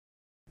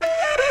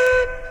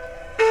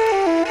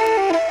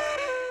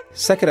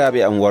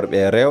Sakiraaɓe am worɓe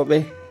e rewɓe,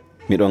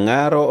 miɗo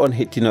ŋaaro on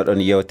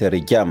hettinoɗon yewtere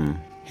jam,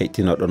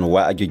 hettinoɗon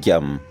wa'aju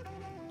jam.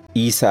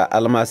 Isa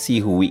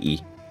almasihu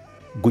wi'i,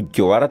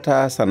 gujjo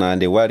warata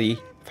sanande wari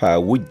fa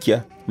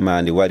wujja,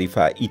 mande wari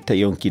fa itta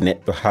yonki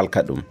neɗɗo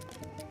halka ɗum.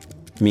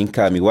 Min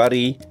ka mi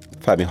wari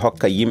fa mi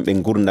hokka yimɓe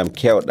gurdam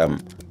kewɗam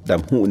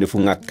dam hunde fu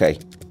ŋakkay.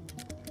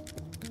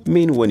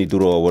 Min woni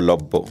durowo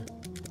lobbo.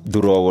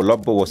 Durowo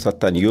lobbo wo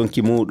sottan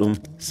yonki muɗum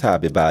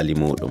saabe baali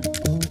muɗum.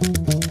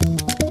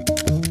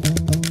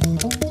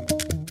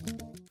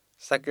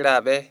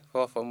 Sakiraaɓe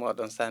fofo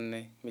moɗon sanne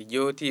mi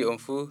joti on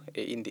fuu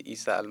e inde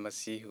Isa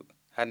almasihu.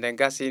 Hande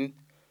gasin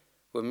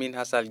ko min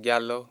Hasal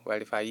Diallo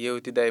wari fa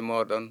yewtida e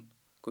moɗon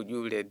ko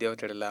ƴuwre e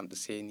dewtere lamɗo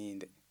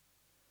seninde.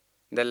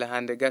 Ndelle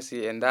hande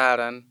gasi e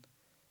ndaran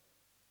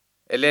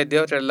e le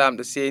dewtere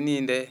lamɗo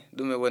seninde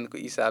ɗume woni ko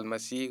Isa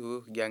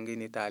almasihu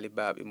jangini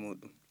talibaɓe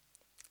muɗum.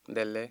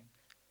 Ndelle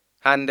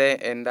hande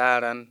e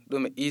ndaran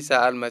ɗume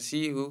Isa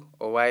almasihu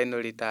o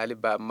waynori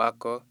talibaɓe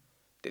makko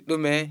te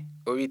ɗume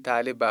o wi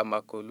taliba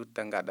makko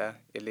lutta ngaɗa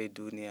e ley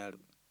duniyaru.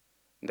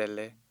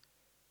 Ndelle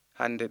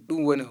hande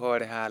ɗum woni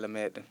hoore haala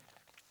meɗen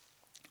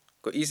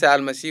ko Isa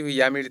almasihu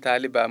yamiri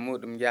taliba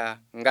muɗum yaa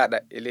ngaɗa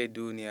e ley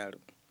duniyaru.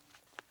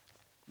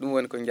 Ɗum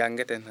woni ko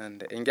jangeten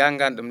hande e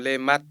jangan ɗum ley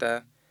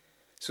Matta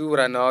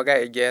sura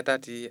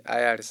 28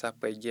 ayare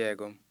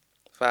 16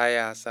 faa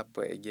yaha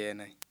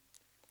 19.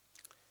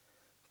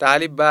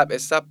 Talibaɓe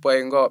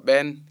 11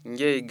 ɓen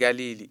njehi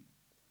Galili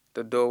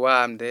to dow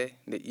waamde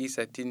nde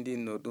Isa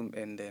tindinno ɗum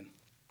en nden.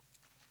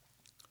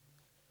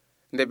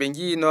 Nde ɓe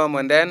jiinomo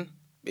nden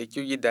ɓe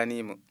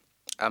cuƴidanimo,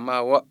 amma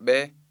woɓɓe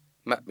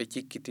maɓɓe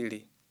cikkitiri.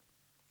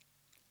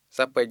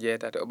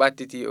 18 o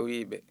ɓattiti o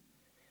wiɓe,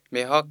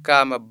 mi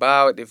hokkama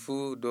baawɗe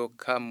fuu dow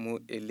kammu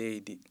e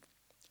leydi.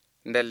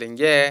 Ndelle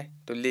njee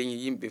to leñi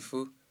yimɓe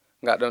fuu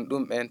ngaɗon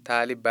ɗum en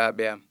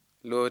talibaɓe am,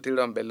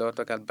 lootiron ɓe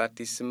lootogal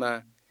baptisma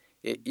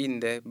e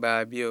inde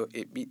Baabio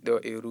e Ɓiɗɗo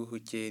e Ruuhu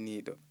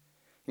Ceeniiɗo.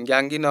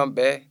 Janginon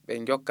ɓe ɓe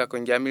jokka ko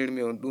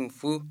jamirmi on ɗum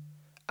fuu,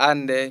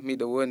 ande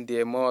miɗo wondi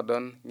e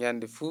moɗon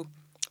nyande fuu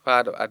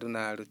faaɗo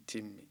adunaru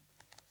timmi.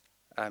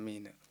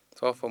 Amina.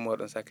 Fofo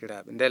moɗon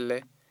sakiraaɓe. Ndelle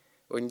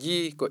on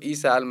jii ko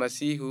Isa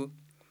almasihu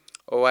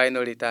o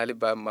waynori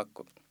talibaɓe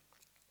makko.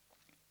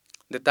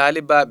 Nde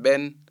talibaɓe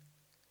ɓen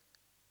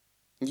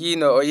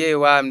jiino o yehi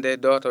waamde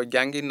doto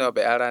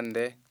janginnoɓe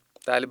arande,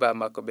 talibaɓe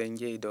makko ɓen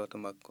jehi doto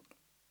makko.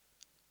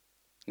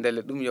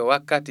 Ndelle ɗum yo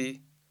wakkati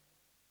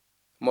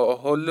mo o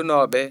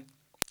hollunoɓe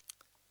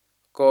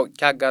ko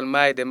caggal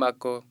mayde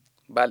makko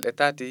balɗe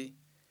 3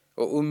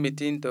 o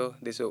ummitinto,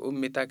 nde so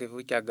ummitake fu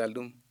caggal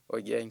ɗum o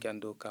ƴeñcan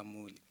dow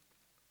kammuli.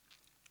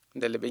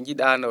 Ndelle ɓe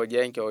jiɗano o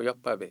ƴeñca o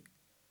yoppa ɓe,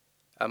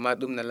 amma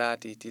ɗum ne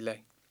laati tilay.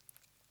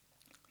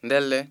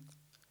 Ndelle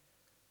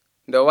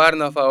nde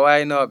warno fa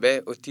waynoɓe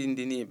o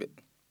tindiniɓe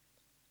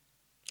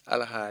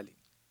alhaali.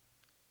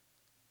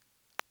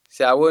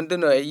 Si a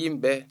wonduno e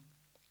yimɓe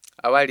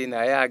a warino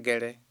a yaa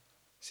gere,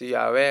 si yo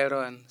a weero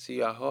an, si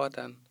yo a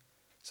hootan,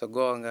 so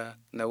goonga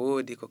na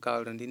woodi ko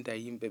kawrondinta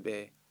yimɓe ɓe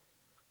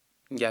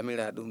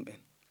jamira ɗum en.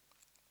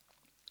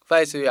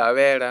 Fay so yo a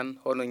weeran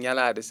hono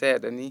nyalaade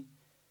seeɗa ni,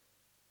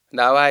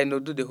 nda a waawi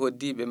noddude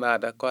hoddiɓe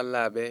maɗa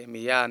kollaɓe mi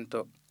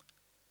yaanto.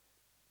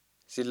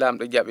 Si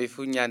lamɗo jaɓi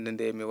fu nyande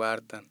nde mi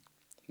wartan.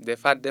 Nde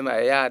faddema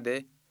e yaade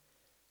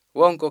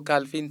wonko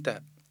kalfinta.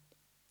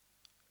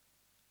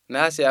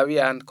 Na si a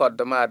wi'an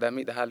koddo maɗa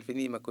miɗo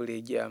halfinima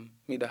koreji am,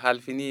 miɗo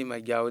halfinima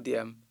jawdi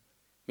am,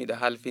 miɗo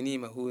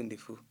halfinima hunde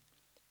fu.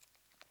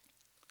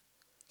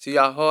 Si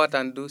yo a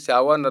hootan du, si a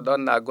wonno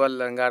ɗon na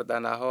gollal ngarɗa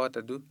na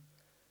hoota du,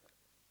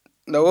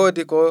 no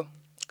woodi ko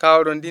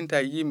kawrondinta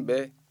yimɓe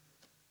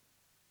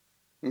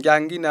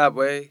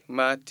janginaɓoy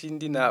ma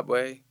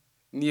tindinaɓoy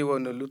ni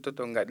wonno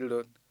luttoton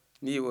ngaɗiron,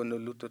 ni wonno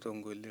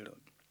luttoton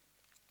golliron.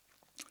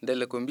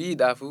 Ndelle ko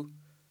mbiɗa fu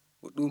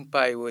ko ɗum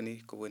payi woni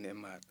ko woni e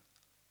maɗa.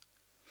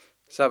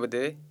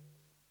 Sabude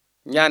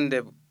nyande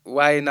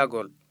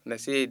waynagol na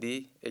seedi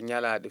e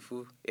nyalaade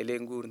fu e ley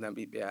ngurdam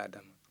ɓiɓɓe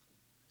Adama.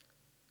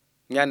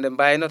 Nyande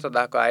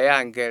mbaynotoɗa ko a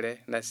yahan gere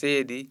na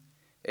seedi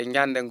e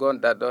nyande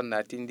gonɗa ɗon na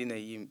tindina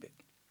yimɓe.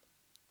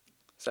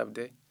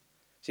 Sabude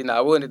sina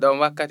a woni ɗon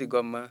wakkati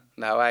gomma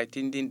na wawi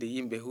tindinde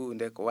yimɓe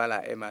hunde ko wala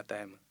emata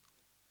ema.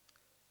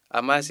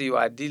 Amma si yo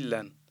a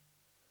dillan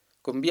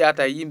ko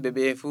mbiyata yimɓe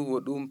ɓe fu wo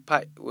ɗum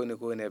payi woni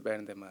ko woni e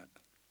ɓernde maɗa.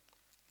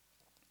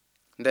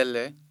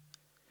 Ndelle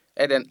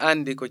eɗen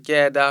andi ko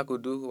ceedaku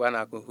du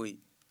wana ko huyi.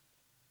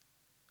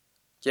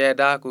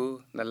 Ceedaku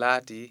na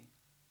laati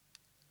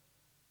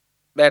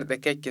ɓerɗe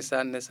kecce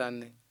sanne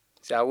sanne.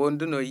 Si a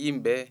wonduno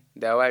yimɓe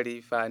nde a wari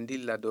fa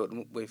dilla dow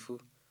muɓɓoy fu,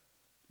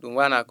 ɗum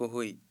wana ko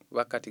huyi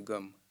wakkati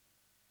gomma.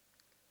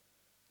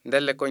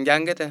 Ndelle ko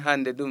jangeten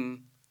hande ɗum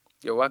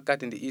yo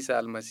wakkati nde Isa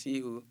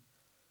almasihu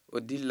o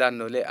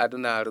dillanno le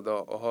adunaru ɗo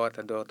o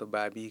hoota dow to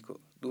baabiko,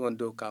 ɗum on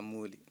dow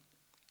kammuli.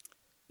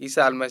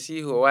 Isa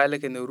almasihu o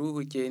waylake no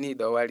ruuhu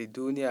ceeniɗo o wari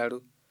duniyaru.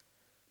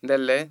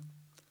 Ndelle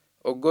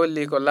o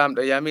golli ko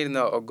lamɗo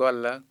yamirno o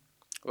golla,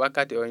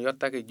 wakkati on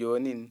yottake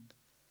jonin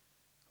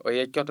o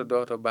yeccoto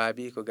dow to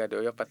baabiko gadi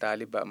o yoppa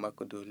taliba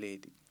makko dow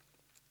leydi.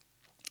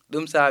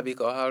 ɗum saabi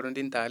ko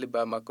hawrondin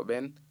taaliba makko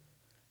ɓen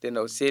nden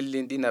o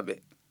sellindina ɓe.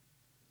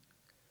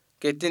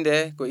 Kettinde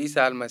ko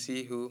Isa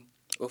almasihu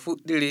o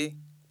fuɗɗiri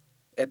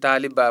e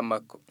taaliba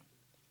makko.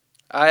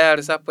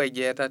 Ayaru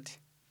 18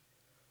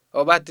 o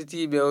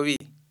ɓattitiɓe o wi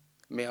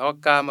mi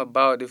hokkama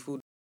bawɗe fuu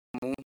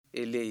mu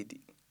e leydi.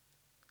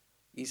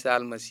 Isa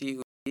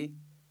almasihu wi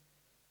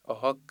o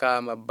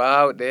hokkama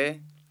bawɗe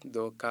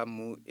dow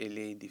kammu e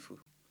leydi fuu.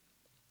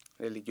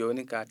 Eli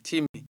joni ka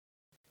timmi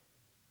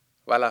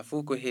wala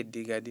fuu ko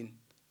heddi gadin.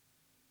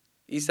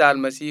 Isa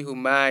almasihu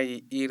maayi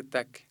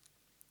irtake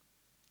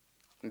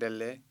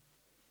ndelle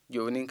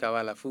joni ka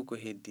wala fuu ko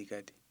heddi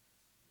kadi.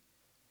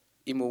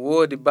 Imo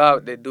woodi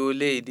bawɗe dow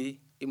leydi,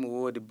 imo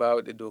woodi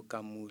bawɗe dow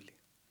kammuli.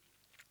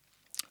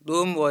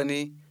 Ɗum woni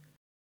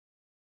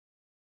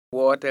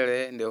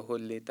wotere nde o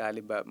holli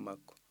taalibaɓe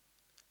makko.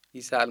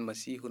 Isa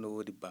almasihu no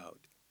woodi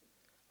bawɗe,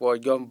 wo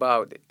jom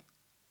bawɗe.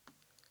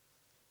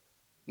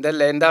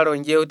 Ndelle en daro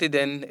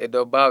jewtiden e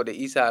dow bawɗe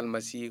Isa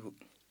almasihu.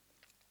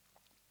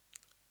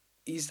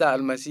 Isa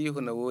almasihu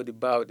no woodi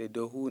bawɗe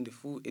dow hunde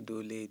fuu e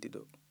dow leydi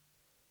ɗo.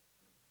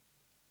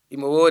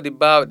 Imo woodi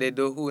bawɗe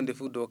dow hunde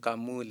fuu dow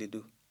kammuli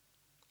du.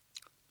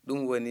 Ɗum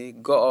woni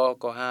go'o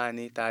ko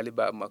hani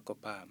taalibaɓe makko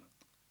paama.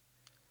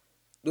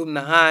 Ɗum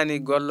no hani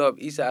golloɓe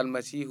Isa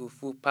almasihu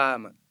fuu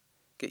paama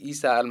ke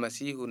Isa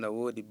almasihu no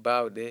woodi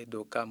bawɗe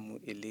dow kammu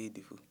e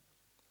leydi fuu.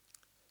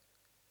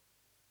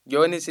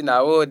 Joni sina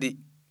woodi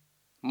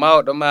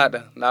mawɗo maɗa,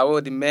 na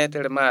woodi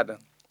metere maɗa,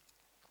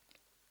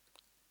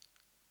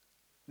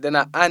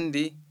 dena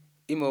andi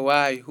imo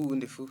wawi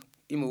hunde fuu,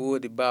 imo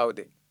woodi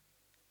bawɗe,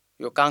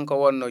 yo kanko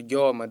wonno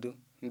jooma du,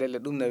 ndelle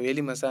ɗum no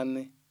welima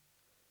sanne.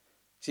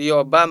 Si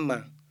yo bamma,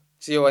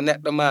 si yo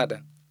neɗɗo maɗa,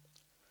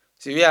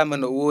 si wiyama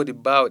no woodi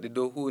bawɗe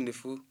dow hunde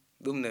fuu,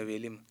 ɗum no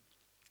welima.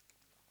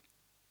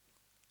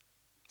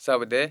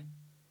 Sabude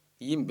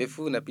yimɓe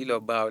fuu na ɓilo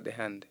bawɗe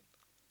hande.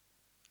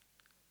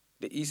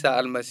 De Isa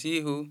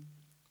almasihu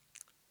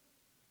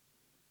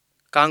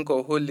kanko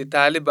o holli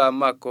taaliba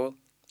makko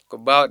ko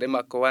bawɗe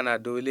makko wana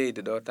dow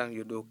leydi ɗo tan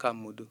yo dow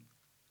kammu du.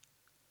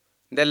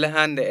 Ndelle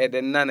hande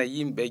eɗen nana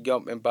yimɓe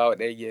jomɓe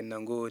bawɗeje en no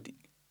ngoodi,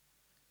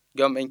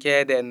 jomɓe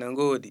ceede en no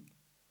ngoodi,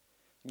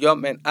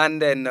 jomɓe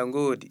ande en no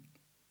ngoodi,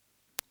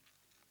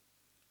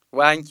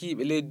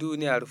 wanciɓe ley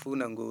duniyaru fuu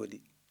no ngoodi.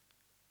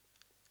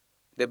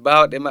 De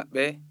bawɗe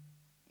maɓɓe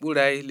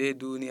ɓuray ley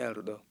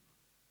duniyaru ɗo.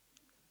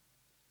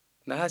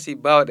 Na hasi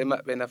bawɗe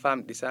maɓɓe na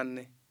famɗi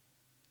sanne.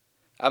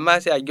 Amma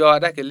si a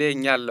jooɗake ley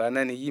nyallo a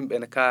nani yimɓe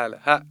no kaala,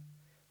 ha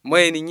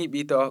moyni nyiɓi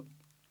to,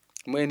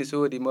 moyni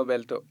soodi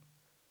mobile to,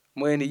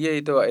 moyni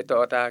yehi to e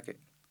to'otake.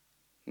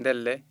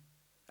 Ndelle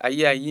a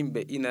yi'a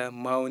yimɓe ina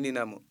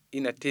mawnina mo,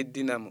 ina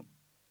teddina mo.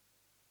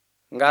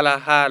 Ngala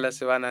haala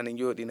so wana no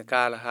jooɗi no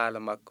kaala haala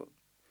makko.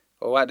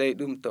 O waɗay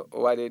ɗum to, o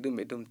waɗay ɗum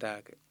e ɗum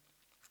taake.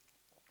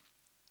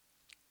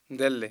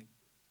 Ndelle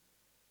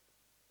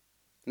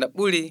no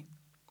ɓuri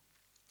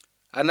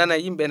a nana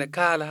yimɓe no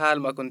kaala haala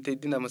makko no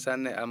teddina mo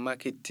sanne, amma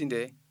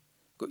kettinde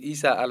ko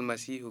Isa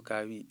almasihu ka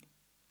wi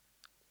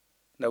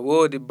no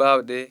woodi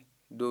bawɗe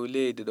dow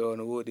leydi ɗo,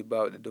 no woodi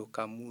bawɗe dow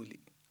kammuli.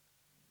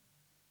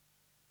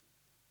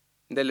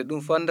 Ndelle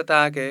ɗum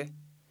fondatake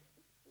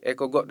e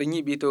ko goɗɗo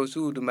nyiɓi to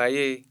suudu ma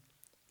yehi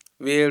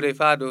weeroy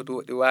faa dow to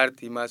woɗɗi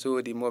warti ma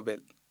soodi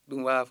mobile,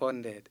 ɗum wawa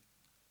fondede.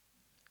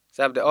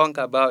 Sabde on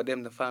ka bawɗem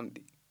no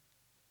famɗi.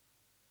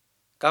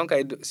 Kam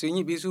kay so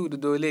nyiɓi suudu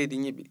dow leydi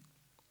nyiɓi,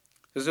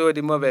 so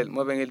soodi mobile,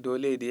 mobile ngel dow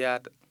leydi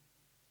yaata.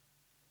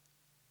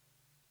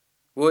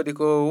 Woodi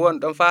ko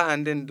wonɗon faa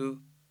handen du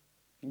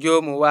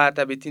jomum wawa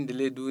tabitinde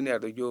ley duniya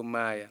ɗo jomum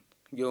maaya,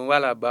 jomum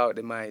wala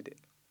bawɗe mayde.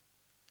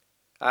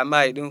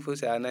 Amma e ɗum fu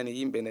si a nani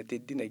yimɓe no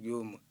teddina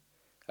jomum,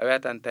 a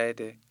wi'atan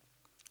tawete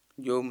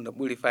jomum no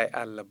ɓuri fay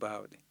Allah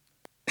bawɗe.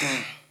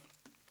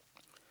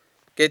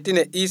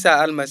 Kettine Isa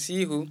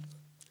almasihu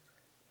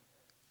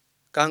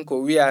kanko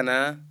wiyana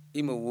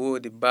imo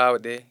woodi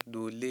bawɗe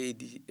dow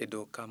leydi e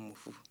dow kammu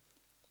fuu.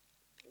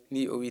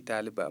 Ni o wi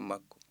taaliba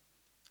makko.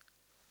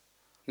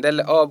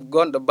 Ndelle o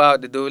gonɗo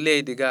bawɗe dow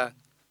leydi ga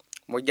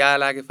mo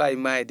jaalaki fay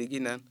mayde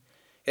ginan,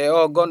 e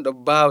o gonɗo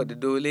bawɗe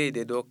dow leydi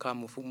e dow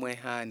kammu fuu moye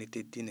hani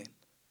teddinen.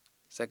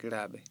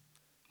 Sakiraɓe,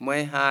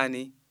 moye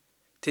hani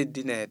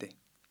teddinede.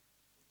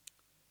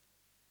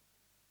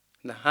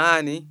 No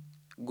hani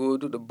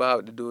goduɗo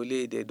bawɗe dow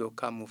leydi e dow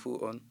kammu fuu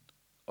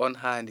on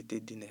hani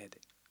teddinede.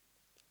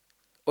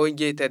 On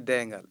jeyi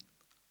teddengal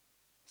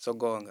so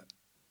gonga.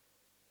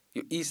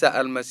 Yo Isa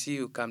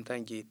almasihu kam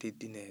tan jeyi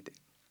teddinede.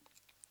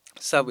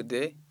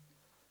 Sabude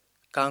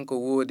kanko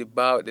woodi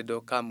bawɗe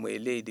dow kammu e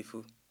leydi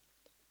fuu.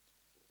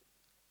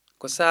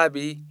 Ko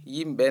saabi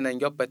yimɓe na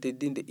joppa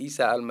teddinde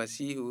Isa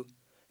almasihu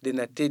de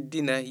na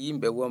teddina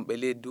yimɓe wonɓe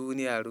ley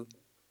duniyaru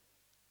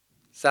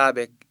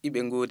saabe iɓe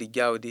ngoodi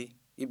jawdi,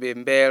 iɓe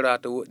mbeera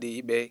to woɗɗi,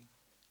 iɓe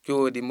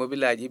coodi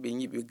mobilaji, iɓe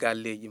nyiɓi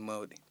galleji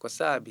mawɗi. Ko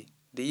saabi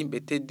de yimɓe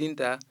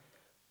teddinta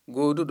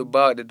goduɗo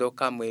bawɗe dow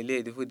kammu e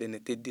leydi fuu de ne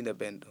teddina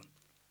ɓen ɗon.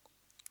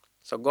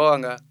 So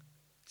gonga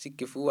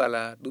sikki fuu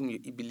wala ɗum yo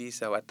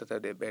Iblisa wattata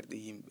ɗo e ɓerɗe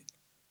yimɓe.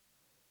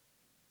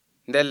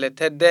 ndelle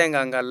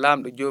teddengal ngal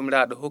lamɗo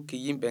jomiraɗo hokki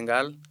yimɓe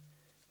ngal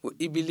ko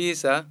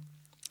iblisa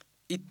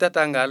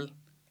ittata ngal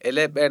e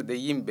ley ɓerɗe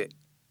yimɓe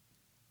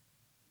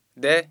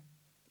de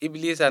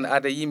iblisa ne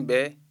ada yimɓe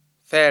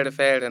feere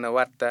feere no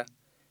watta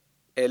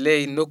e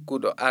ley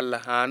nokkuɗo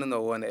Allah hanuno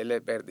wona e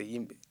ley ɓerɗe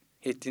yimɓe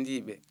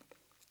hettindiɓe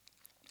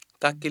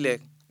kakkile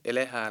e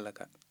ley haala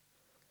ka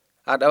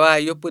aɗa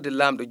wawi yoppude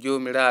lamɗo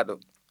jomiraɗo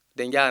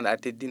de jahana a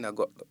teddina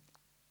goɗɗo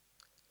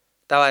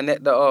tawa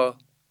neɗɗo o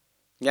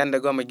ñande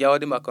goma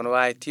jawdi makko no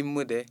wawi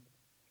timmude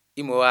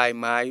imo wawi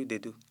mayude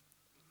du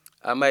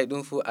amma e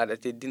ɗum fu aɗa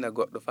teddina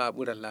goɗɗo fa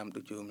ɓura lamɗo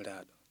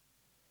jomiraɗo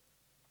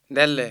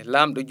ndelle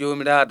lamɗo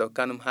jomiraɗo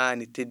kanum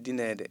hani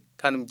teddinede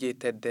kanum jeeyi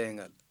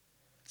teddengal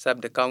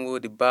sabde kam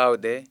wodi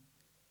bawɗe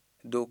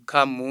dow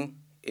kammu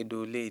e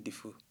dow leydi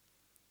fu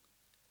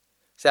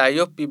sa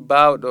yoppi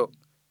bawɗo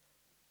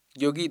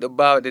jogiiɗo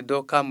bawɗe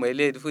dow kammu e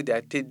leydi fu de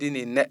a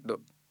teddini neɗɗo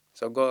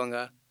so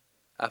gonga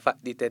a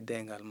faɗɗi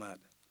teddengal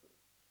maɗa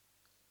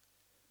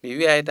mi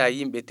wi'ayta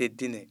yimɓe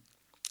teddine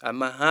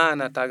amma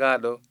hana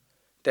tagaɗo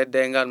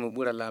teddengal mo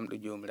ɓura lamɗo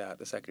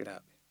jomiraɗo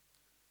sakiraɓe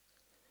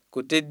ko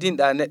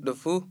teddinɗa neɗɗo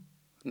fu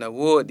na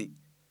wooɗi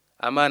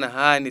amma na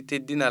hani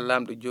teddina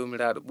lamɗo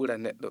jomiraɗo ɓura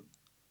neɗɗo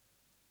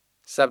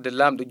sabde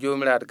lamɗo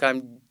jomiraɗo kam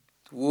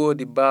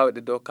woodi bawɗe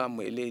dow kammu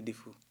e leydi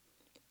fu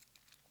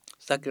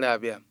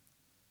sakiraɓe am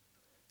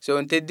so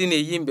on teddini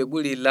yimɓe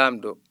ɓuri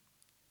lamɗo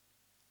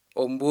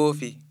on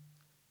mboofi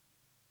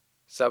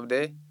sabde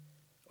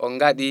on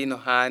gaɗi no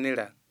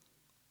hanira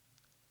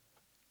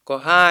ko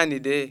hani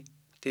de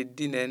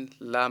teddinen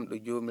lamɗo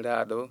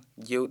jomiraɗo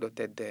jewɗo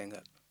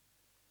teddengal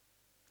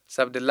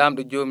sabde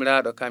lamɗo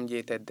jomiraɗo kam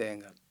jeeyi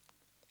teddengal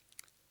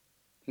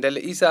ndele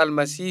Isa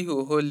almasihu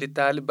o holli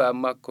taliba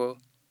makko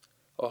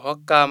o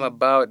hokkama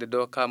bawɗe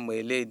dow kammu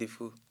e leydi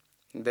fu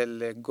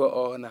ndelle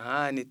go'o no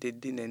hani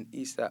teddinen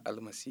Isa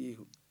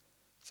almasihu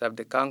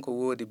sabde kanko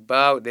woodi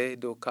bawɗe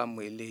dow kammu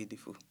e leydi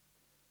fu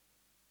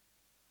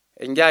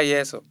en jaa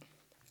yeeso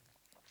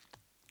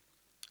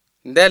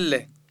ndelle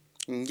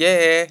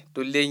njehe to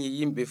leñi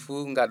yimɓe fu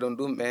ngaɗon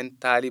ɗum en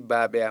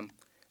talibaɓe am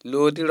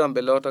lotiron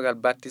ɓe lotogal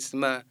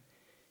baptisma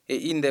e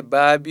inde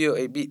baabiyo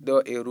e ɓiɗɗo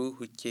e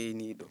ruhu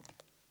ceyniɗo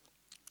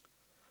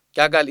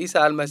caggal Isa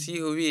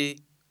almasihu wi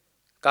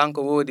kanko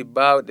woodi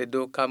bawɗe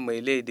dow kammu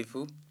e leydi fu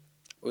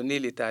o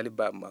nili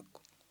talibaɓe makko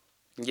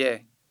njehe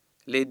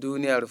ley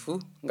duniyaru fu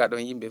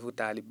ngaɗon yimɓe fu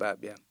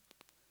talibaɓe am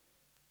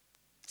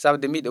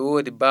sabde miɗo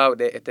woodi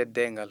bawɗe e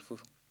teddengal fu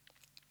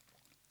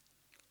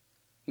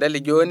ndelle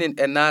joni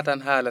en natan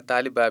haala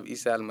talibaɓe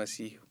Isa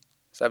almasihu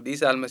sabde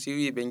Isa almasihu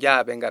wi ɓe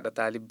jaaɓe ngaɗa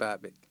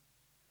talibaɓe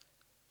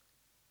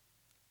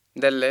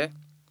ndelle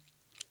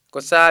ko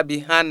saabi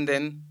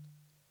hannden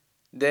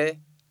de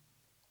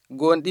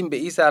gonɗinɓe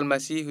Isa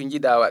almasihu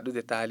jiɗa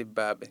waɗude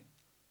talibaɓe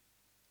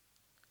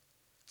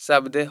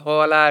sabde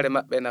hoolare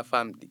maɓɓe na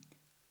famɗi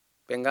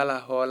ɓe ngala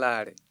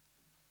hoolare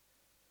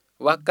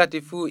wakkati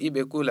fuu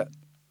iɓe kula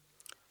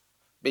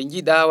ɓe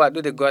jiɗa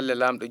waɗude golle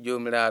lamɗo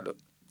jomiraɗo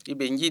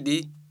iɓe jiɗi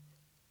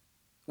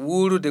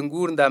wuurude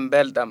gurdam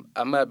belɗam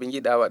amma ɓe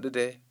jiɗa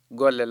waɗude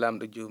golle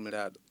lamɗo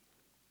jomiraɗo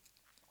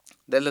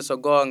ndelle so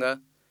gonga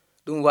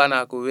ɗum wana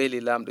ko weeli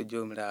lamɗo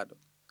jomiraɗo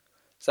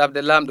sabde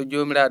lamɗo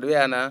jomiraɗo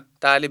wi'ana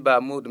taliba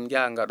muɗum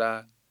jaha ngaɗa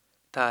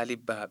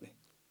talibaɓe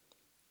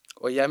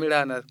o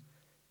yamirana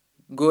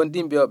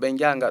gonɗinɓe o ɓe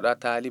jaha ngaɗa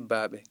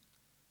talibaɓe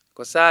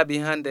ko saabi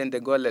hande nde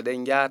golle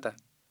ɗen jata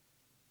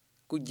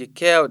kujje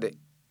kewɗe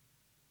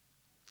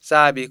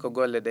saabi ko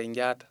golle ɗen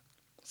jata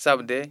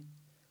sabde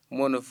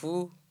mono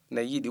fuu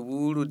na yiɗi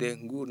wuurude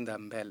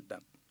gurdam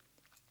belɗam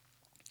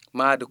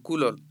maade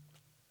kulol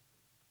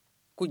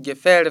kujje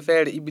feere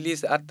feere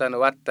iblisa attana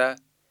watta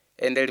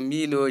e nder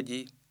miiloji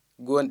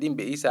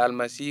gonɗinɓe Isa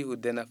almasihu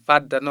dena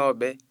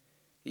faddanoɓe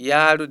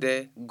yaarude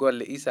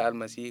golle Isa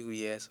almasihu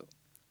yeeso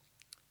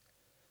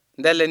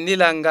ndelle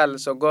nilal ngal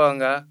so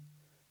gonga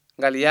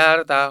ngal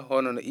yarata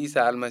hono no Isa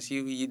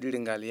almasihu yiɗiri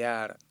ngal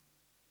yaara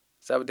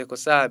sabde ko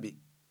saabi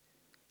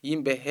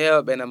yimɓe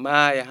heewɓe na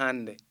maaya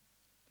hande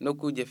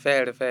nokkuje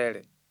feere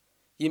feere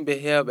yimɓe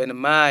heewɓe na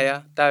maaya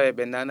tawe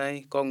ɓe nanay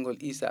konngol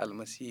Isa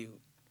almasihu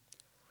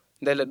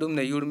ndelle ɗum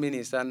ne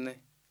yurmini sanne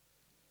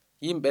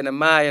yimɓe na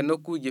maaya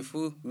nokkuje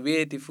fuu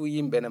weeti fuu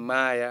yimɓe na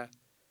maaya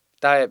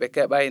tawe ɓe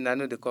keɓay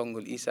nanude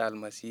konngol Isa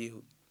almasihu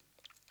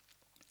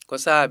ko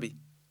saabi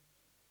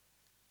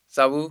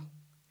sabu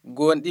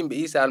gonɗinɓe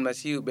Isa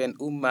almasihu ɓen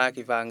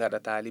ummaki fa ngaɗa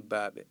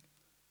talibaɓe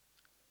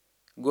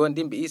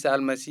gonɗinɓe Isa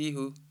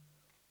almasihu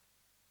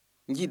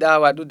jiɗa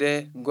waɗude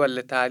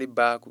golle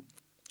talibaku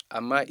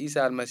amma Isa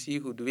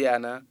almasihu du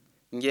wi'ana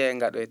njehe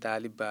ngaɗoye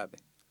talibaɓe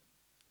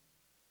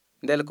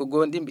ndel ko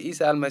gonɗinɓe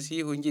Isa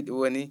almasihu jiɗi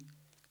woni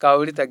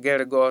kawrita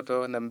gere goto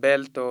na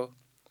belto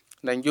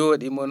na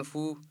jooɗi mon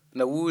fuu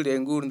na wuuri e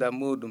gurdam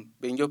muɗum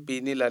ɓe joppi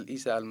nilal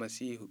Isa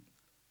almasihu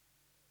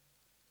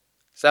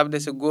sabde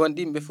so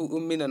gonɗinɓe fu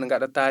ummino no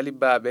ngaɗa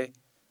talibaɓe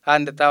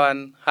hande tawan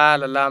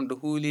haala lamɗo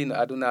huulino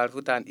adunaru fu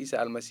tan Isa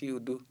almasihu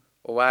du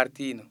o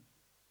wartino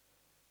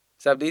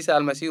sabde Isa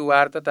almasihu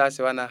wartata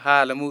si wana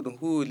haala muɗum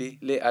huuli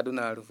ley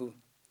adunaru fu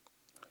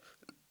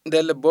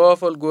ndelle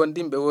boofol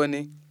gonɗinɓe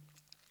woni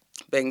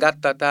ɓe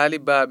gatta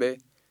taalibaɓe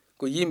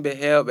ko yimɓe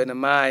heewɓe ne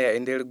maaya e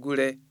nder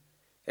gure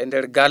e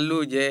nder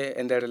galluje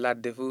e nder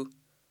ladde fuu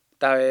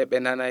tawe ɓe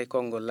nanay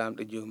konngol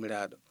lamɗo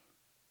jomiraɗo.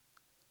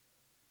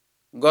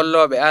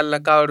 Golloɓe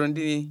Allah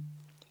kawrondini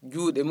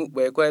juuɗe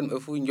muɓɓe e koyen ɓe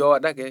fuu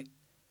jooɗake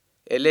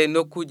e ley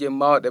nokkuje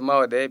mawɗe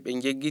mawɗe ɓe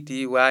jeggiti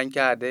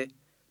wancade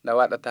na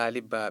waɗa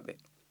taalibaɓe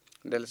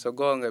ndel so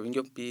gonga ɓe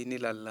joppi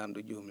nilal lamɗo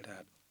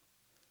jomiraɗo.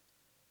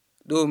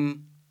 ɗum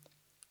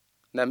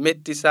na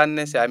metti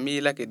sanne si a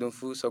miilake ɗum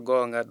fuu so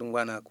gonga ɗum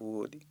wana ko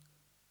woɗi.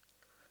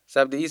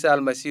 Sabde Isa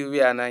almasihu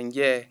wi'ana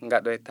jee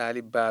ngaɗo e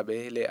taalibaɓe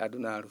ley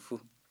adunaru fuu.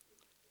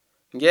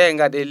 Jee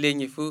ngaɗe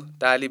leñi fuu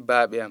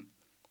taalibaɓe am.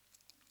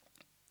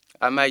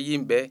 Amma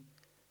yimɓe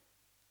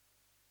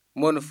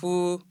mon fuu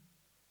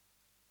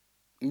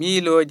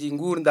miiloji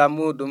gurdam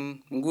muɗum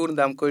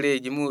gurdam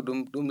koreji muɗum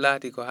ɗum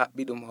laati ko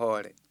haɓɓi ɗum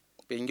hoore.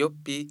 Ɓe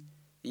joppi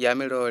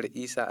yamirore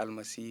Isa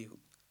almasihu.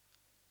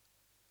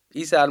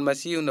 Isa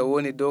almasihu no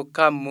woni dow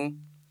kammu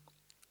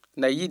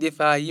na yiɗi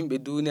fa yimɓe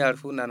duniyar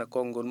fuu nana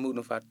konngol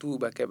muɗum fa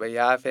tuuba keɓa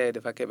yaafede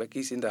fa keɓa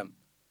kisindam.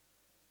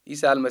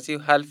 Isa almasihu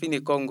halfini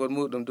konngol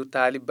muɗum du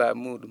taalibaɓe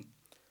muɗum.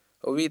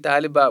 O wi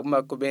taalibaɓe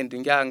makko ɓen du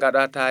njaha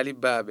ngaɗa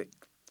taalibaɓe.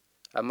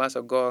 Amma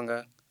so gonga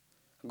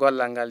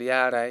gollal ngal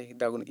yaray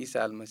daguno Isa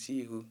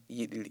almasihu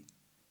yiɗiri.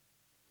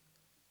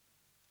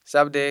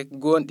 Sabde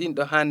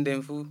gonɗinɗo handen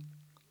fuu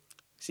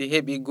si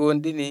heɓi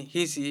gonɗini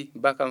hisi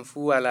bakam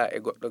fuu wala e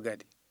goɗɗo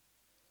gadi.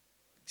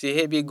 Si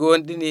heɓi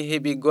gonɗini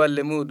heɓi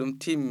golle muɗum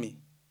timmi.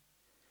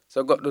 So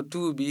goɗɗo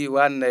tuubi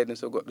wannay ɗum,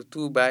 so goɗɗo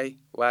tuubay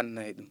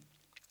wannay ɗum.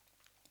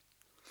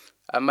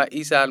 Amma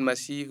Isa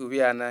almasihu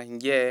wi'ana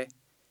jee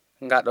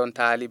ngaɗon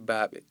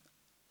taalibaɓe.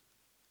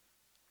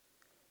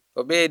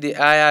 O ɓeydi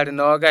ayare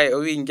nogay o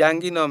wi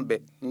janginon ɓe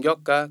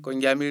jokka ko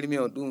jamirmi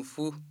on ɗum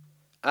fuu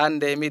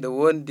ande miɗo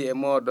wondi e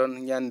moɗon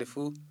nyande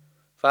fuu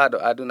faa ɗo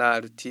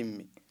adunaru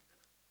timmi.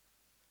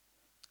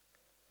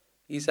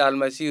 Isa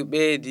almasihu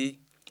ɓeydi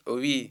o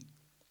wi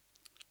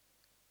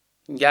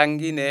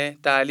jangine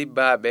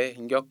taalibaɓe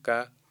jokka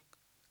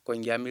ko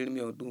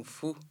jamirmi on ɗum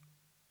fuu.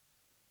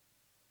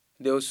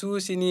 Nde o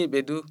suusiniɓe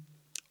du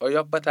o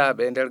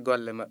yoppataɓe nder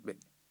golle maɓɓe.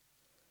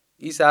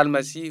 Isa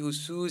almasihu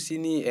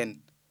suusini en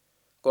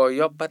ko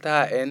yoppata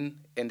en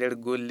e nder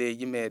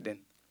golleji meɗen.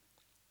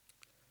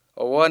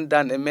 O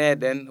wondan e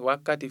meɗen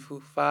wakkati fuu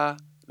faa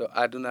ɗo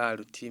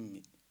adunaru timmi.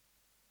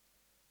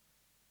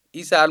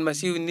 Isa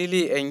almasihu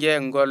nili en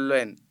jeen gollo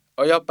en.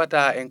 O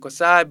yoppata en ko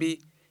saabi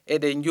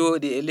eɗen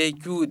jooɗi e ley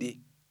cuuɗi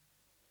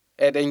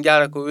eɗen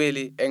jara ko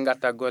weli en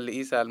gatta golle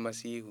Isa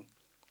almasihu.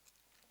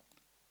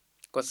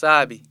 Ko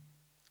saabi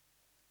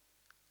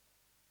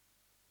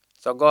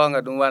so gonga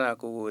ɗum wana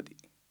ko woɗi.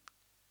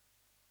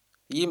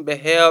 Yimɓe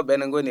heewɓe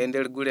ne ngoni e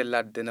nder gure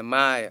ladde ne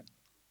maaya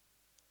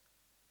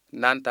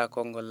nanta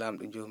konngol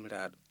lamɗo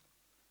jomiraɗo.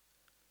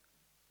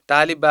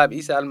 Taalibaɓe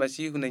Isa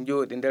almasihu ne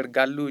jooɗi nder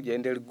galluje e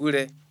nder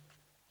gure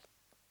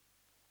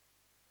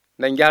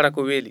ne jara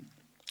ko weli.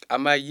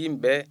 Amma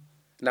yimɓe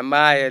na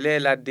maaya ley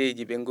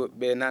laddeji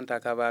ɓe nanta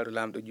kabaru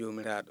lamɗo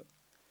jomiraɗo.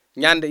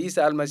 Nyande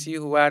Isa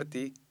almasihu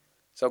warti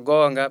so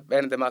gonga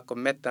ɓernde makko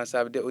mettan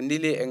sabde o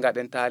nili e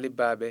ngaɗen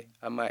taalibaɓe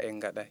amma en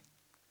ngaɗay.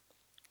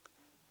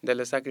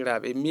 Ndele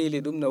sakiraɓe en miili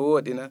ɗum no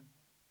woɗi na.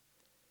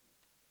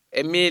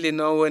 En miili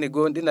noon woni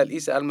gonɗinal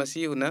Isa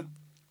almasihu na.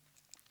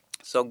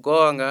 So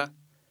gonga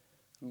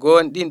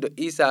gonɗinɗo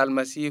Isa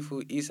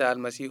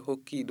almasihu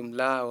hokki ɗum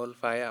laawol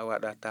fa yaha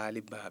waɗa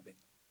taalibaɓe.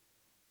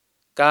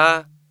 Ka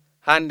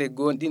hande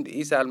gonɗinɗo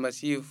Isa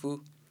almasihu fuu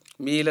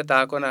miilata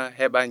kona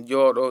heɓan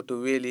jooɗo to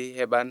weli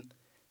heɓan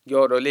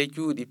jooɗo ley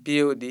cuuɗi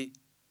pewɗi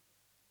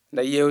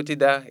na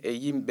yewtida e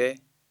yimɓe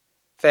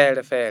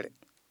feere feere.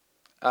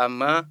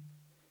 Amma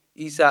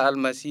Isa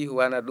almasihu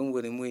wana ɗum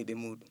woni muyɗe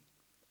muɗum.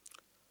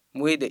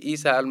 Muyɗe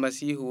Isa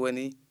almasihu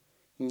woni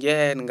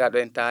njehen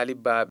ngaɗen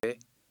taalibaɓe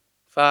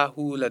faa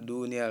huula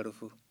duniyaru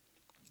fuu.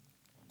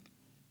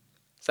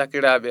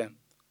 Sakiraɓe am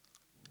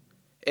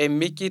en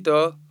mikkito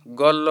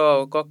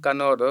gollowo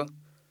kokkanoɗo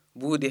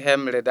buuɗi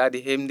hemre daɗi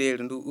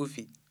hemnderu ndu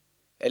ufi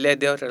e ley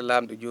dewtere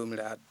lamɗo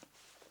jomiraɗo.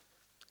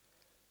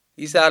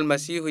 Isa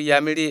almasihu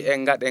yamiri en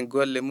ngaɗen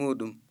golle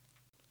muɗum.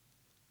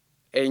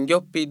 En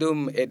joppi ɗum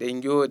eɗen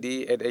jooɗi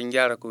eɗen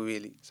jara ko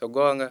weli. So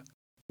gonga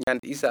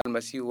nyande Isa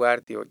almasihu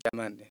warti o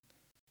ƴamanɗen.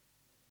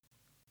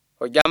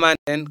 O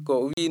ƴamanɗen ko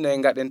o wino en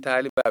ngaɗen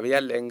taalibaɓe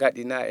yalla en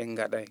ngaɗi na en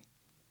ngaɗay.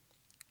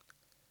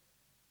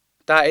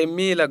 Ta en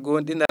miila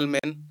gonɗinal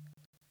men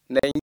na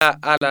en jaa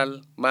alal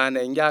mana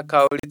en jaa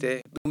kawrite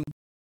ɗum.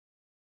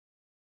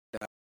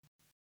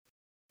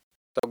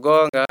 So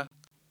gonga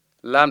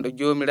lamɗo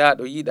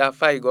jomiraɗo yiɗa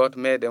fay goto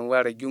meɗen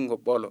wara jungo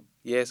ɓolo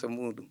yeeso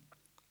muɗum.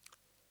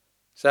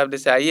 Sabde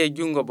sa yi'e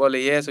jungo ɓolo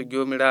yeeso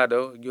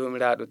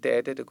jomiraɗo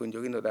te'etete ko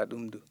joginoɗa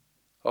ɗum du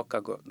hokka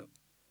goɗɗo.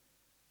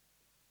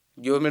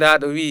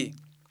 Jomiraɗo wi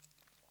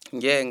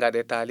nje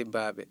ngaɗe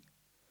taalibaɓe.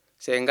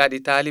 Se en ngaɗi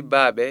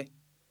taalibaɓe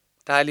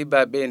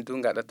en du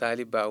ngaɗa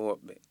taaliba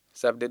woɓɓe.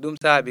 Sabde ɗum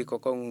saabi ko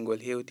konngol ngol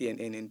hewti en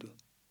enen du.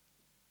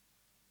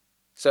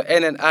 so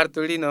enen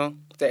artorino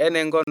te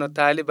enen gonno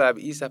talibaɓe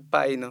Isa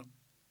payno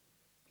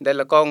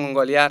ndelle konngol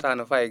ngol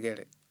yatano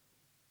faygere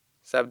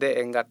sabde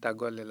en gatta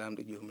golle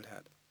lamɗo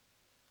jomiraɗo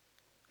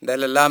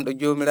ndelle lamɗo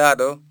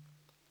jomiraɗo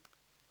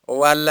o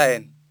walla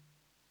en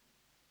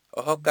o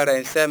hokkara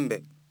en sembe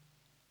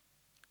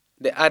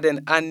de aden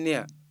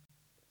anniya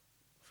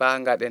fa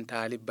gaɗen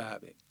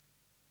talibaɓe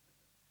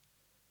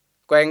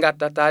ko en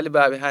gatta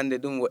talibaɓe hande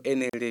ɗum wo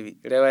enen rewi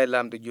reway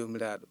lamɗo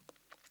jomiraɗo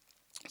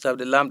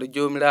sabde lamɗo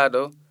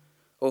jomiraɗo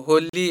o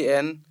holli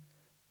en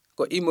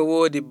ko imo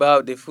woodi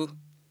bawɗe fuu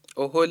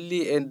o holli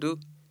en du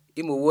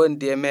imo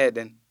wondi e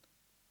meɗen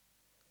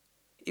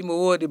imo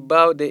woodi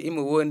bawɗe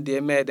imo wondi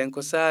e meɗen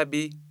ko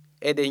saabi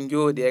eɗen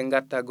jooɗi en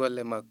gatta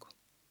golle makko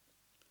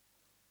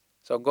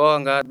so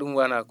goonga ɗum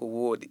wana ko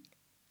woodi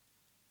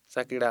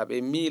sakiraɓe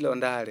en miilo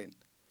ndaren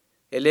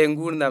e ley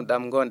gurdam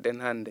ɗam gonɗen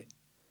hande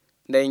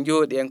nden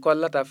jooɗi en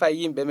kollata fay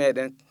yimɓe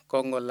meɗen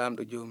konngol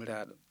lamɗo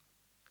jomiraɗo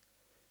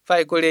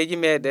fay koreji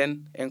meɗen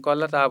en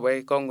kollata boy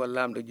konngol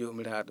lamɗo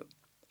jomiraɗo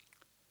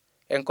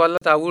en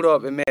kollata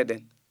wuroɓe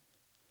meɗen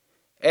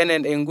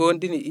enen en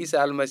gondini Isa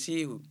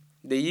almasihu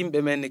de yimɓe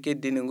men ne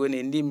keddini ngoni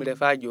ndimre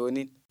fa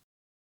joni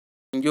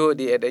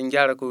jooɗi eɗen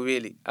jara ko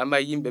weeli amma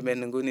yimɓe men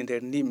ne ngoni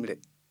nder ndimre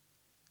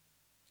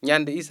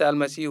nyande Isa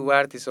almasihu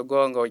warti so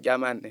gonga o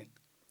ƴaman en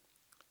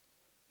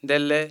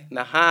ndelle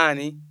na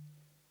haani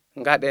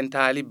gaɗen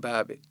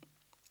talibaɓe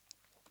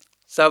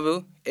sabu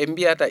en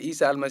mbiyata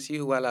Isa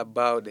almasihu wala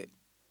bawɗe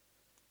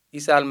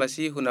Isa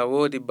almasihu na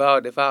woodi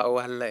bawɗe fa o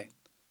walla en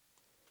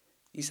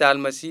Isa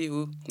almasihu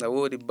na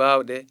woodi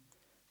bawɗe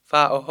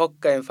fa o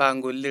hokka en fa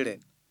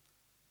golliren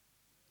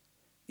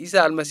Isa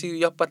almasihu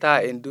yoppata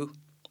en du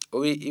o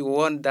wi I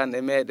wondan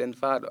e meɗen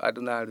fa ɗo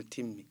adunaru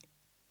timmi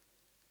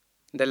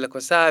ndelle ko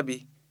saabi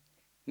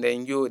nde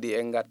en jooɗi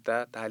en gatta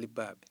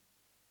talibaɓe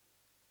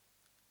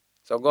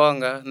so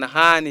gonga na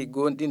haani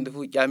gonɗinɗo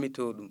fu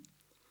ƴamito ɗum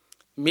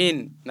min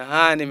na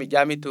haani mi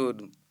ƴamito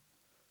ɗum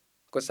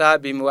ko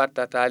saabi mi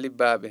watta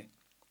talibaɓe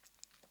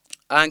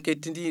an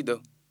kettidiɗo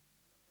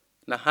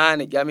na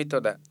haani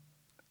ƴamitoɗa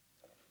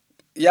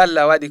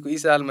yalla waɗi ko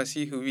Isa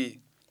almasihu wi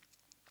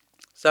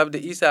sabde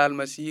Isa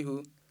almasihu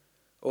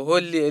o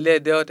holli e ley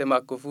dewte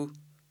makko fu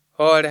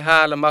hoore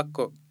haala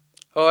makko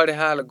hoore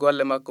haala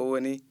golle makko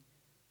woni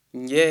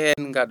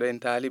njehen gaɗo en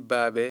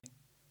talibaɓe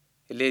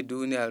e ley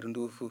duniyaru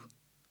ndu fu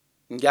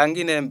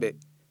janginen ɓe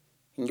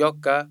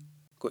jokka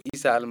ko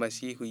Isa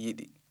almasihu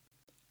yiɗi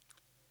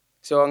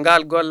so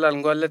ngal gollal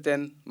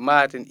golleten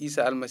maten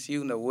Isa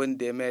almasihu na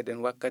wondi e meɗen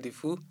wakkati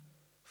fu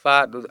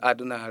faa ɗo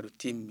adunaru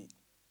timmi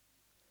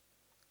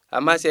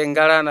amma si en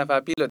garana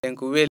fa piloɗen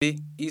ko weli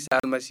Isa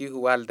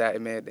almasihu walda e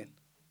meɗen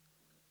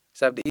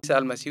sabde Isa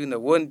almasihu na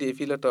wondi e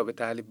filotoɓe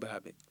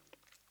talibaɓe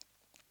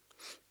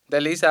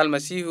ndelle Isa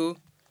almasihu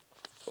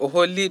o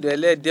holliɗo e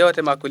ley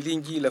dewte makko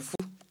linjiila fu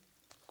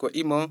ko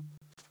imo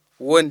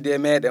wondi e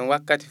meɗen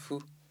wakkati fu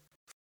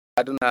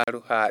adunaru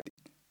haaɗi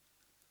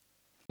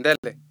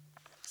ndelle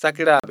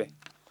sakiraɓe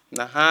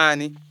na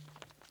haani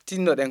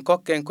tinnoɗen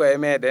kokken ko e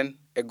meɗen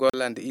e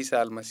gollande Isa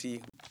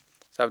almasihu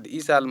sabde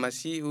Isa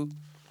almasihu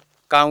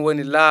kan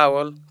woni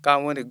laawol kan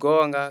woni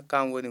goonga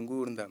kan woni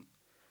gurdam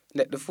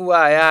neɗɗo fu wa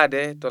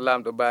yaade to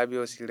lamɗo baabi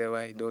o si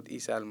reway dow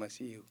Isa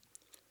almasihu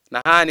na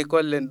haani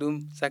kollen ɗum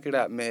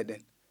sakiraɓe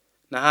meɗen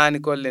na haani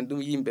kollen ɗum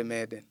yimɓe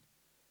meɗen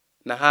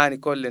na haani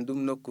kollen ɗum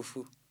nokku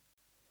fu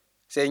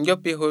so en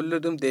joppi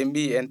holluɗum de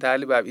mbi en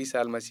talibaɓe Isa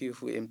almasihu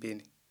fu en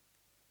peni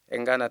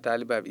en gana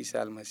talibaɓe Isa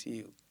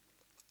almasihu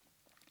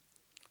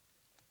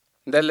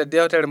ndelle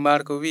dewtere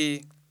Marko wi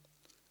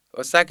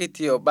o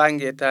sakiti o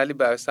ɓangi e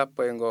talibaɓe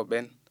 10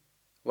 ɓen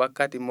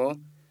wakkati mo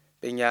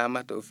ɓe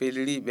ñamata o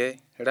feliriɓe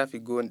rafi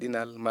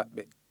gonɗinal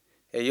maɓɓe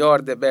e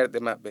yorde ɓerɗe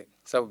maɓɓe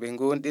sabu ɓe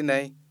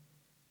gonɗinay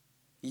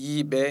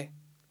yiɓe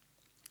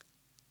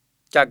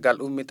caggal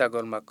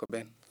ummitagol makko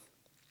ɓen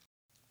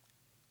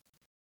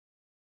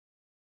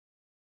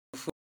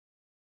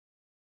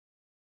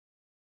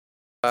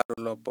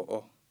lobbo o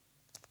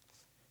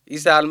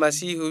Isa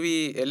almasihu wi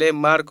e ley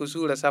Marko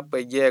suura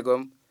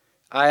 16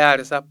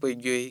 ayare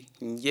 15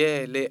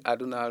 njee ley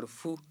adunaru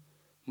fu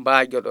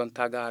mbajoɗon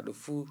tagaɗo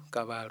fu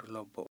kabaru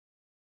lobbo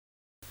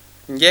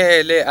njehe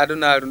ley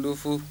adunaru ndu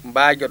fu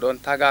mbajoɗon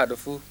tagaɗo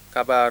fu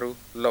kabaru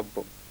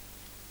lobbo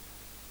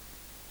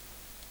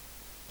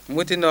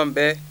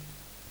mutinomɓe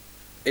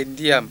e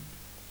ndiyam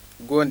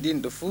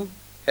gonɗinɗo fu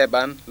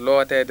heɓan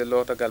lootede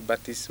lotogal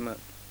baptisma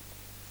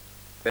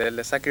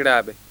belle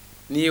sakiraɓe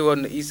ni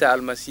wonno Isa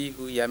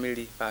almasihu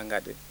yamiri fa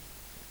gaɗe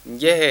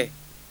njehe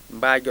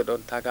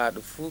mbajoɗon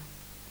tagaɗo fu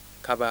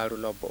kabaru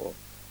lobbo o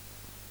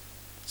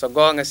so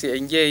gonga si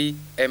en jeeyi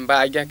en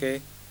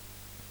mbajake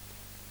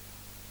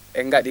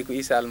en gaɗi ko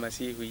Isa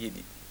almasihu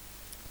yiɗi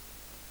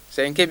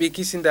so en keɓi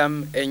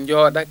kisindam en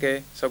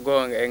jooɗake so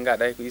gonga en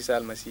gaɗay ko Isa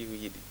almasihu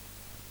yiɗi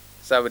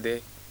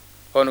sabude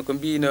hono ko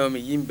mbinomi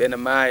yimɓe na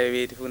maaya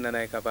weeti fu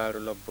nanay kabaru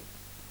lobbo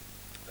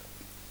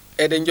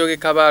eɗen jogi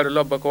kabaru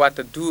lobbo ko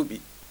watta duuɓi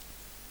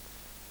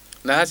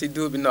na hasi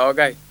duuɓi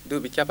 20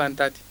 duuɓi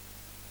 30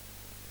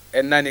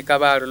 en nani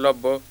kabaru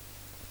lobbo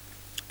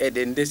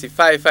eɗen desi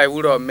fay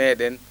wuro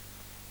meɗen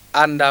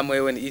anda moye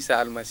woni Isa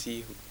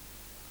almasihu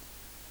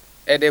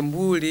eɗen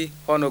mbuuri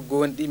hono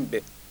gonɗimɓe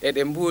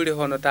eɗen mbuuri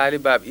hono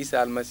talibaɓe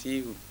Isa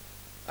almasihu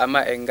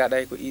amma en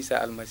gaɗay ko Isa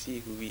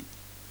almasihu wi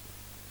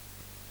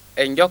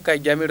en jokkay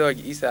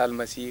jamiroje Isa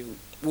almasihu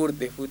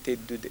ɓurɗe fu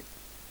teddude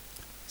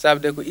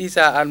sabde ko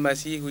Isa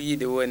almasihu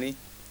yiɗi woni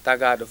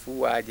tagaɗo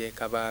fu waaje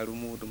kabaru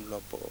muɗum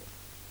lobbo o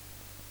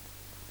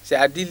si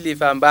a dilli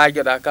fa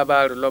mbaajoɗa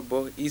kabaru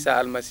lobbo Isa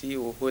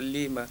almasihu o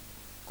hollima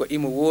ko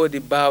imo woodi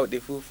bawɗe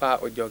fu fa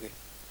o joge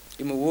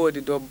imo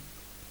woodi do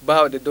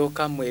bawɗe dow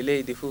kammo e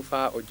leydi fu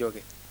fa o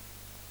joge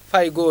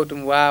fay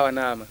gootum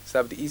wawanama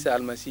sabde Isa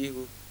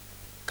almasihu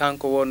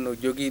kanko wonno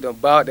jogiiɗo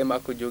bawɗe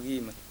makko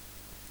jogima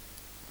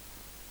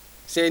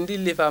se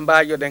dilli fa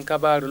mbaajoɗen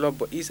kabaru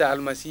lobbo Isa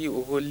almasihu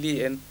o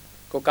holli en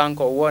ko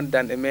kanko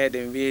wondan e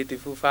meɗen weeti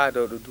fu fa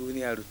ɗo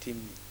duniyaru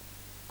timmi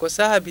ko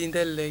saabi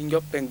ndelle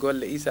joppen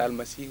golle Isa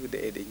almasihu de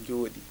eɗen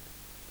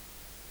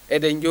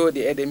jooɗi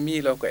eɗen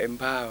miilo ko en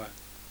mbaawa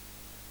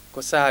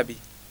ko saabi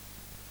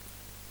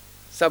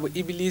sabu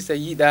iblisa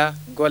yiɗa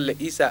golle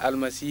Isa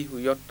almasihu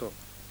yotto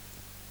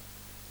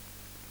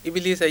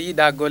iblisa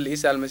yiɗa golle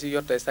Isa almasihu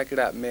yotto e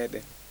sakiraaɓe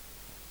meɗen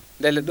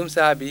ndelle ɗum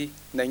saabi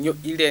na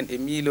ñoƴƴiren e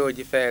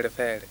miilooji feere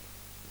feere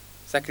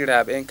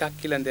sakiraaɓe en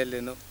kakkila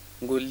ndelle no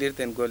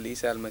gollirten golle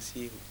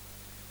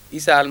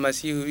Isa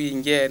almasihu wi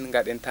njeen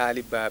ngaɗen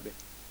taalibaɓe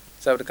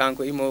sabu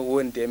kanko imo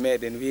wondi e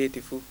meɗen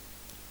weeti fu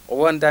o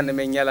wondan e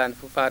men ñalande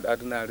fu faaɗo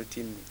adunaru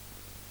timmi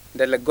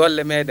ndelle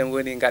golle meɗen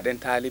woni ngaɗen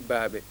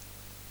taalibaɓe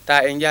ta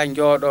en jaa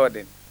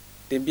jooɗoɗen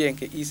de mbiyen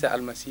ke Isa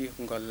almasihu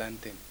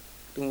gollanten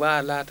ɗum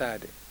wawa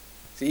laatade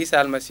si Isa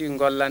almasihu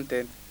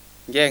gollanten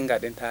njeen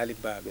ngaɗen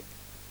taalibaɓe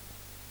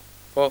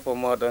fofo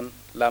moɗon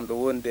lamɗo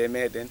wondi e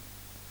meɗen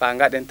fa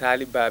ngaɗen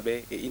taalibaɓe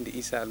e inde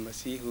Isa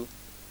almasihu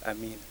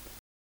amin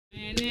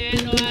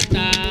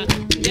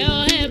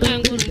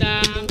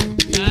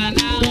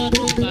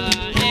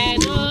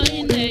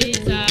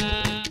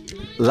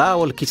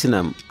laawol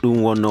kisinam ɗum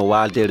wonno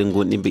waaldere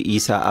gonɗimɓe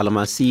Isa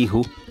almasihu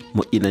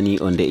moƴƴinani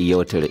o nde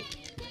yewtere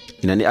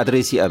inani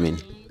adresse amin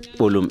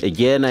ɓolum e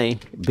jeenayi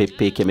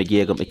beppe keme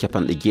jeegom e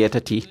capanɗe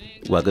jeetati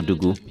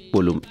Wagadugu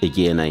ɓolum e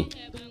jeenayi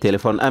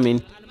téléphone amin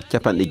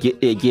capanɗe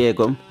jeɗɗi e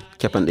jeegom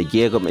capanɗe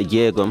jeegom e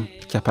jeegom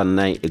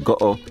capannayyi e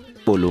go'o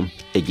ɓolum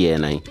e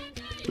jeenayi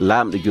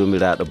laamɗo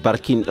jomiraɗo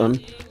barkinɗon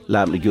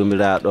laamɗo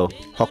jomiraɗo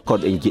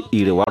hokkoɗo en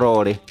jeɗɗire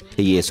warore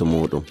e yeeso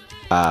muɗum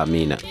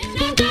amina